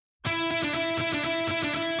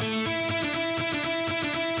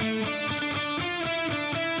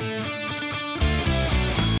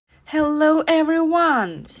Hello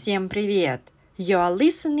everyone! Всем привет! You are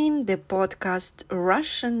listening the podcast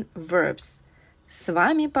Russian Verbs. С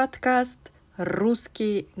вами подкаст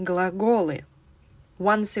 «Русские глаголы».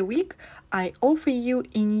 Once a week, I offer you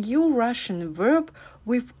a new Russian verb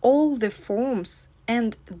with all the forms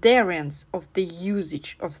and variants of the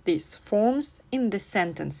usage of these forms in the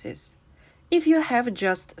sentences. If you have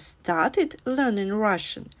just started learning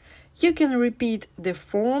Russian, you can repeat the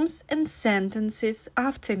forms and sentences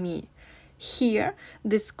after me. Here,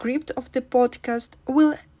 the script of the podcast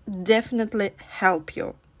will definitely help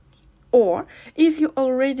you. Or, if you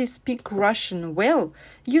already speak Russian well,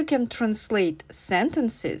 you can translate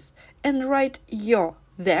sentences and write your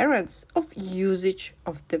variants of usage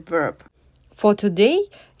of the verb. For today,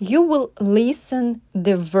 you will listen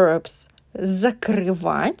the verbs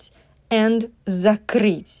закрывать and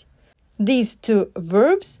закрыть. These two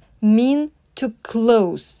verbs mean to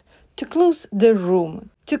close the room,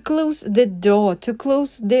 to close the door, to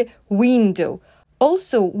close the window.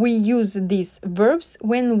 Also, we use these verbs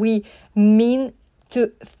when we mean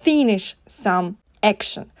to finish some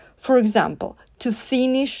action. For example, to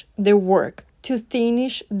finish the work, to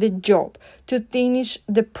finish the job, to finish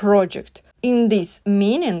the project. In these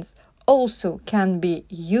meanings also can be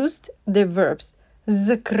used the verbs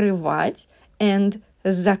закрывать and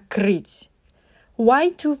закрыть. Why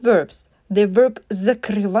two verbs? The verb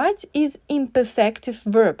закрывать is imperfective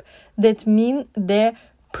verb that means the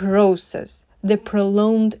process, the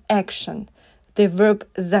prolonged action. The verb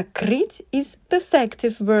закрыть is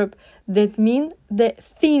perfective verb that means the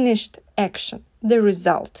finished action, the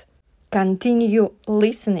result. Continue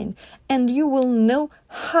listening and you will know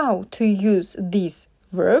how to use these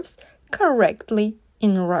verbs correctly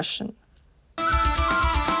in Russian.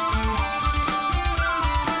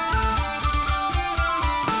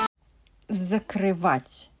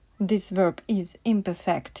 Закрывать. This verb is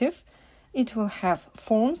imperfective. It will have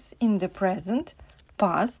forms in the present,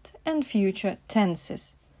 past and future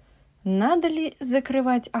tenses. Надо ли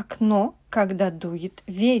закрывать окно, когда дует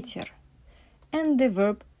ветер? And the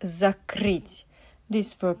verb закрыть.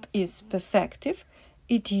 This verb is perfective.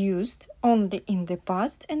 It used only in the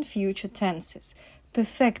past and future tenses.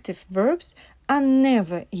 Perfective verbs are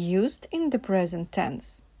never used in the present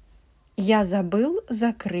tense. Я забыл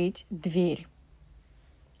закрыть дверь.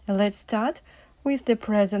 Let's start with the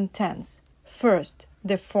present tense. First,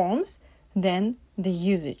 the forms, then the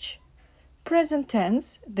usage. Present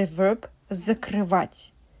tense, the verb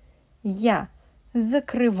закрывать. Я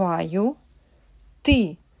закрываю,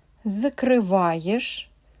 ты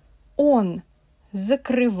закрываешь, он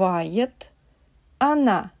закрывает,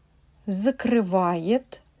 она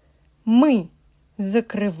закрывает, мы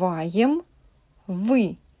закрываем,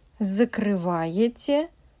 вы закрываете,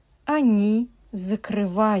 они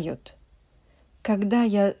закрывают. Когда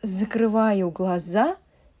я закрываю глаза,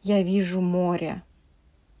 я вижу море.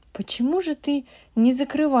 Почему же ты не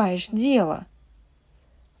закрываешь дело?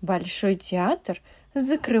 Большой театр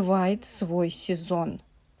закрывает свой сезон.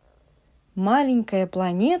 Маленькая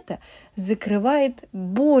планета закрывает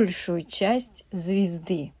большую часть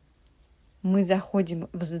звезды. Мы заходим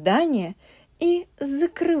в здание и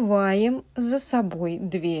закрываем за собой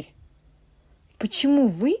дверь. Почему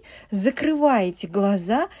вы закрываете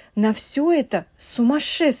глаза на все это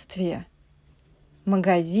сумасшествие?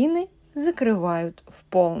 Магазины закрывают в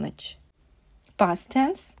полночь. Past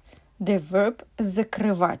tense, the verb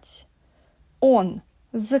закрывать. Он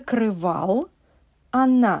закрывал,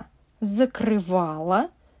 она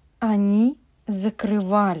закрывала, они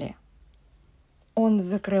закрывали. Он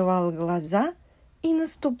закрывал глаза, и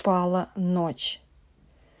наступала ночь.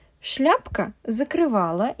 Шляпка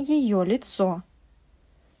закрывала ее лицо.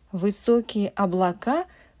 Высокие облака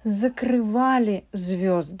закрывали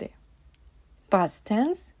звезды. Past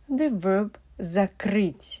tense, the verb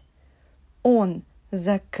закрыть. Он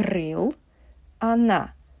закрыл,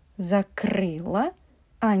 она закрыла,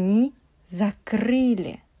 они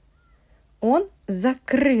закрыли. Он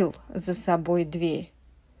закрыл за собой дверь.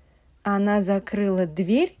 Она закрыла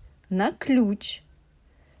дверь на ключ.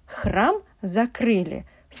 Храм закрыли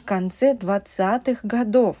в конце 20-х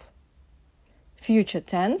годов. Future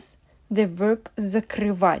tense, the verb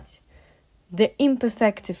закрывать. The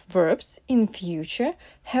imperfective verbs in future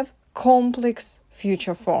have complex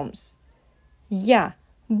future forms. Я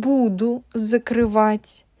буду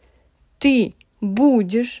закрывать. Ты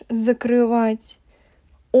будешь закрывать.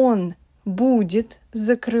 Он будет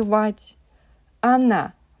закрывать.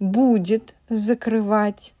 Она будет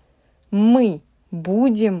закрывать. Мы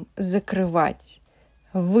будем закрывать.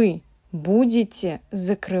 Вы будете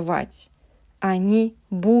закрывать. Они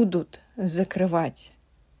будут закрывать.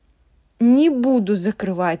 Не буду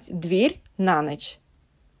закрывать дверь на ночь.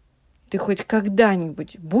 Ты хоть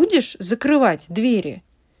когда-нибудь будешь закрывать двери?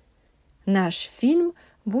 Наш фильм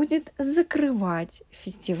будет закрывать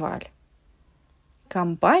фестиваль.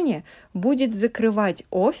 Компания будет закрывать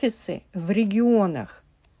офисы в регионах.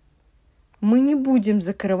 Мы не будем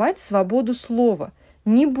закрывать свободу слова,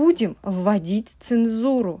 не будем вводить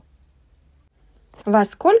цензуру. Во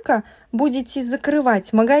сколько будете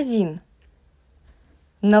закрывать магазин?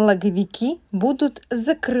 Налоговики будут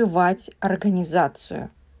закрывать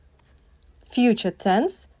организацию. Future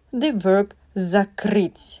tense, the verb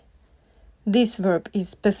закрыть. This verb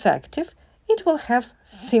is perfective. It will have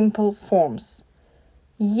simple forms.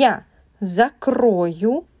 Я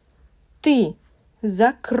закрою, ты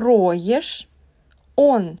закроешь,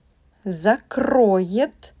 он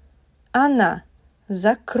закроет, она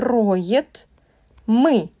закроет,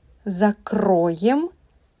 мы закроем,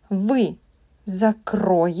 вы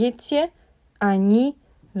закроете, они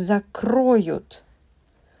закроют.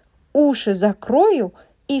 Уши закрою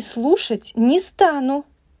и слушать не стану.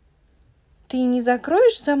 Ты не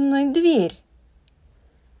закроешь за мной дверь?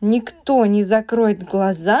 Никто не закроет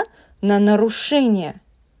глаза на нарушение.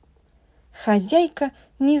 Хозяйка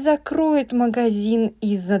не закроет магазин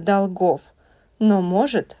из-за долгов, но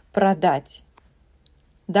может продать.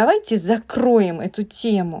 Давайте закроем эту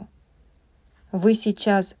тему. Вы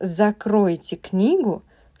сейчас закроете книгу,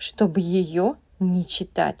 чтобы ее не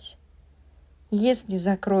читать. Если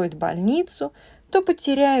закроют больницу, то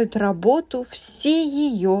потеряют работу все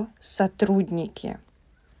ее сотрудники.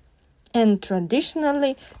 And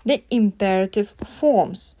traditionally the imperative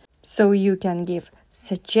forms, so you can give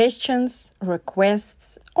suggestions,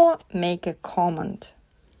 requests or make a comment.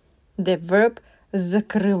 The verb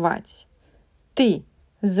закрывать. Ты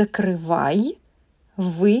закрывай,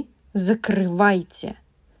 вы закрывайте.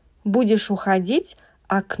 Будешь уходить,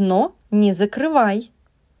 окно не закрывай.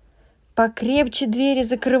 Покрепче двери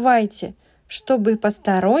закрывайте, чтобы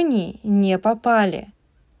посторонние не попали.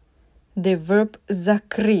 The verb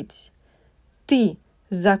закрыть. Ты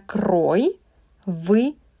закрой,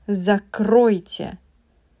 вы закройте.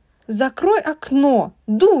 Закрой окно,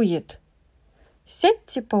 дует.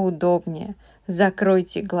 Сядьте поудобнее,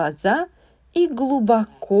 закройте глаза и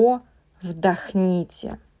глубоко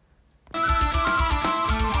вдохните.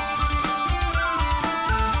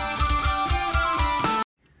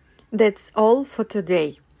 That's all for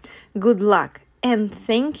today. Good luck and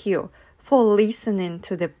thank you for listening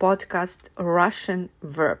to the podcast Russian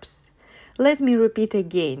Verbs. Let me repeat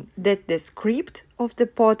again that the script of the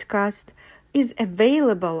podcast is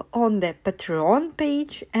available on the Patreon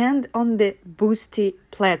page and on the Boosty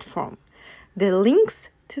platform. The links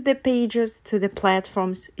to the pages to the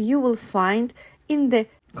platforms you will find in the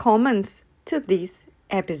comments to this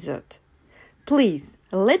episode. Please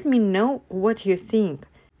let me know what you think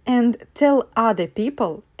and tell other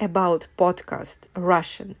people about podcast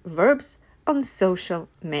Russian Verbs on social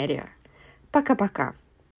media. Пока-пока.